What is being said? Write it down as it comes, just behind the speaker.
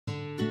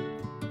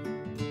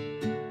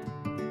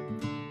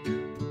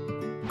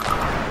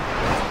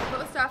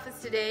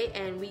today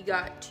and we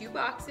got 2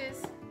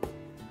 boxes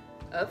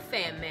of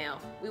fan mail.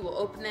 We will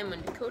open them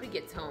when Dakota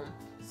gets home.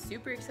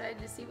 Super excited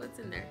to see what's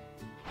in there.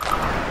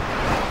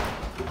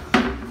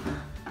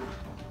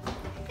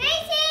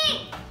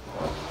 Gracie!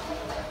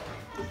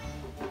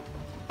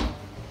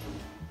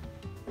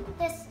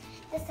 This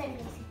time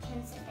Gracie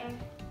can sit there.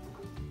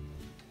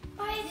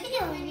 What are you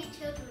doing? Many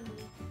children.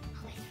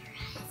 Always for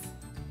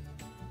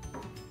us.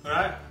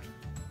 Alright,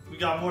 we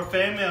got more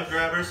fan mail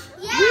grabbers.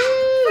 Yeah!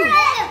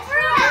 For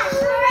us!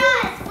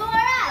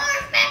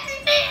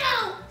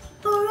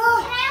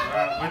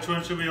 Alright, which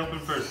one should we open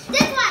first?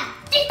 This one!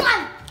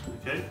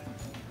 Okay.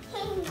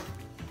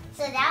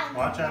 So that one.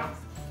 Watch out.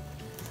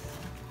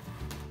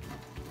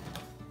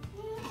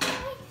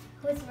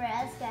 Who's for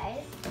us,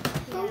 guys?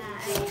 Yeah,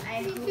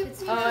 I hope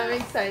it's for Oh, us. I'm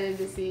excited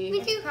to see. Me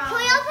too. Can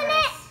we open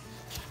it?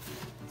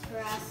 It's for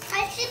us. It's for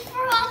us. It's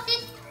for us.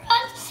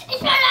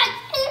 It's for us.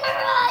 It's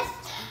for us.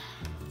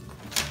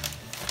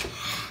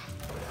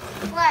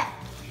 What?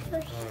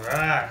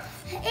 Alright.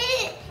 Is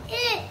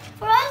it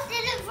for us? Is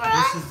it for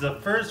us? This is the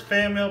first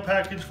fan mail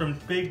package from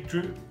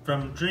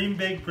Dream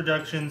Big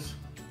Productions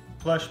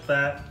Plush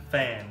Bat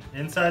Fan.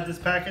 Inside this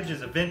package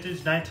is a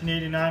vintage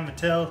 1989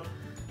 Mattel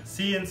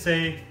See and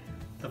Say,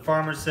 the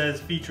farmer says,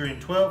 featuring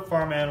 12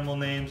 farm animal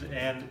names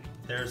and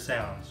their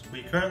sounds.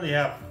 We currently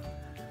have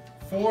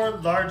 4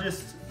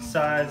 largest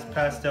size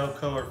pastel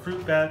color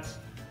fruit bats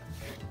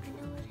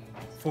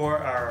for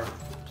our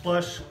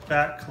plush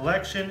bat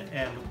collection,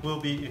 and will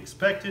be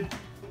expected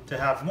to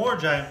have more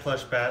giant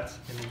plush bats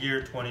in the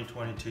year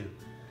 2022.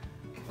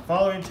 The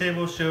following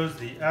table shows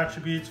the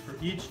attributes for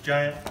each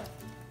giant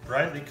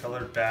brightly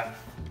colored bat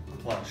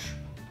plush.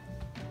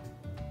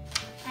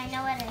 I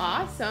know what it is.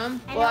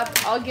 Awesome. Well,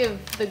 I'll give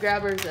the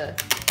grabbers a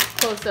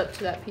close up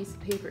to that piece of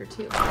paper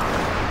too.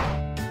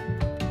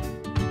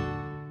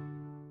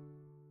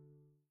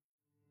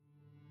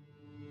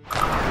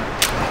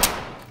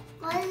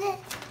 What is it?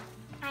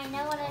 I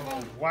know what it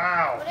is.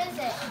 Wow! What is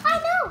it? I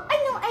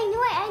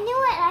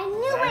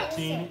knew it.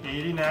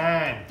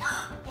 1989.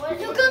 What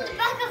is it? Look at the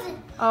back of it.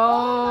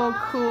 Oh,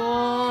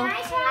 cool. Can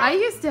I try? I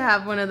used to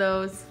have one of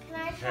those. Can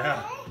I try?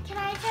 Yeah. Can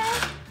I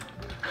try?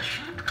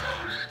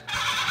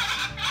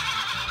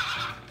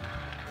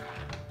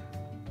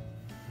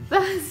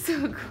 That's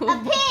so cool. A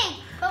pig.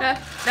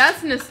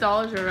 That's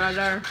nostalgia right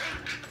there.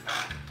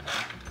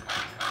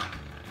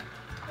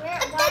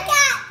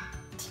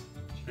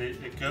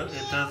 It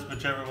does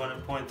whichever one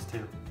it points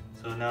to.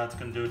 So now it's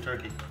going to do a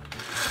turkey.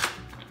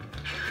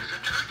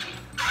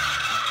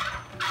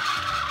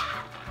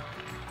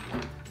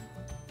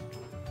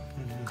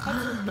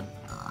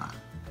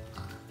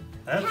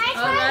 That's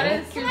that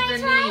is super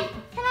neat.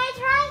 Can I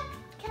try?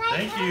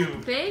 Thank you.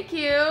 Thank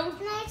you.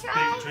 Can I try?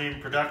 Big Dream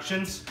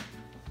Productions.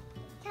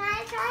 Can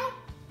I try?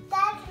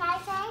 Dad, can I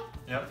try?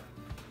 Yep.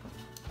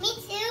 Me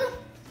too.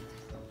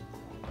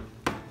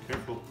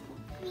 Careful.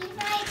 Me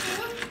try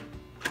too.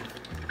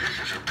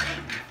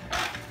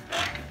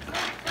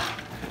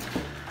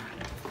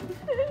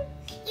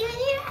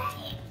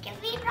 Can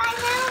we try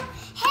now?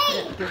 Hey!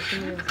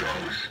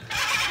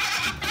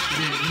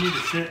 You need to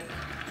sit.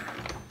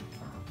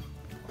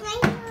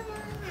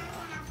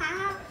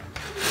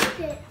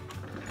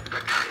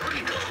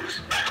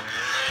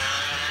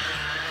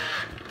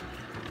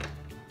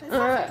 All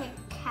right. Like a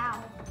cow.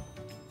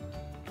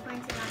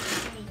 Pointed on the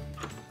tree.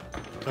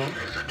 Don't.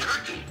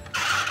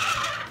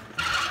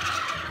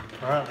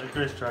 Alright, let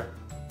Grace try. And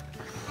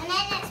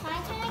then it's my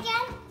turn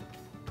again?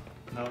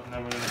 No, and then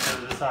we're going to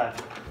set it aside.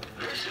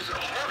 This is a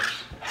horse.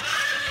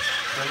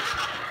 Right.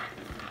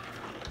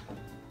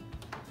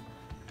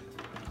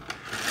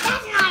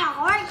 That's not a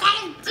horse, that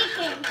is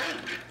chicken.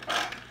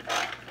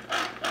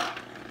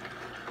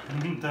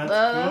 That's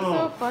That's cool. so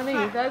funny.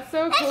 That's so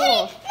That's cool.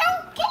 it. No,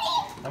 kitty.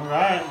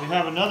 Alright, we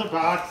have another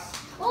box.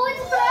 Oh,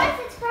 it's for us.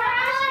 It's for us.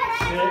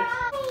 Six.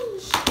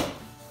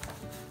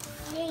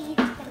 Yeah, you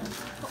just gonna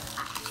put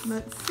us.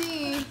 Let's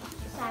see.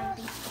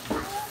 Sorry.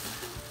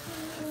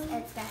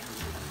 It's bad.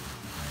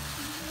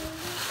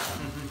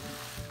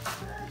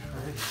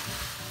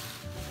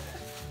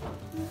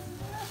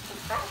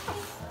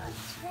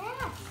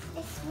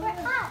 It's for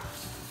us.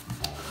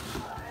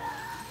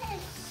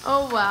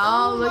 Oh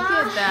wow, look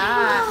at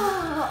that.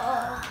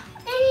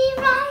 Maybe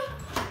right.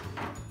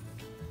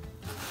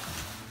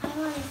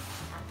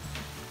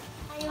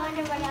 I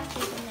wonder what else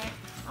is in there.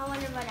 I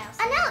wonder what else.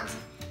 A note.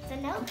 It's a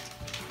note.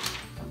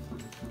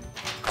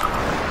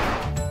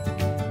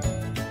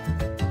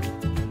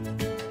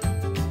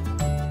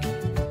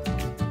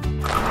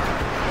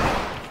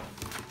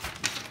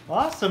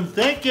 Awesome,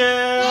 thank you.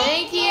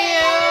 Thank you.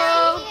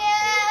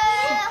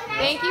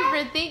 Thank Thank you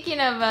for thinking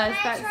of us.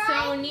 Can I That's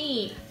try? so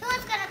neat.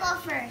 Who's gonna go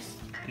first?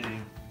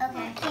 Gideon.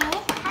 Okay.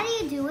 How do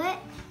you do it?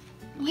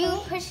 You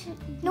push.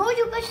 No,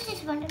 you push this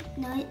button.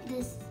 No,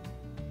 this.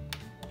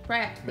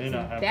 Right. May Put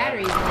not some have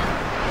batteries in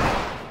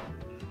it.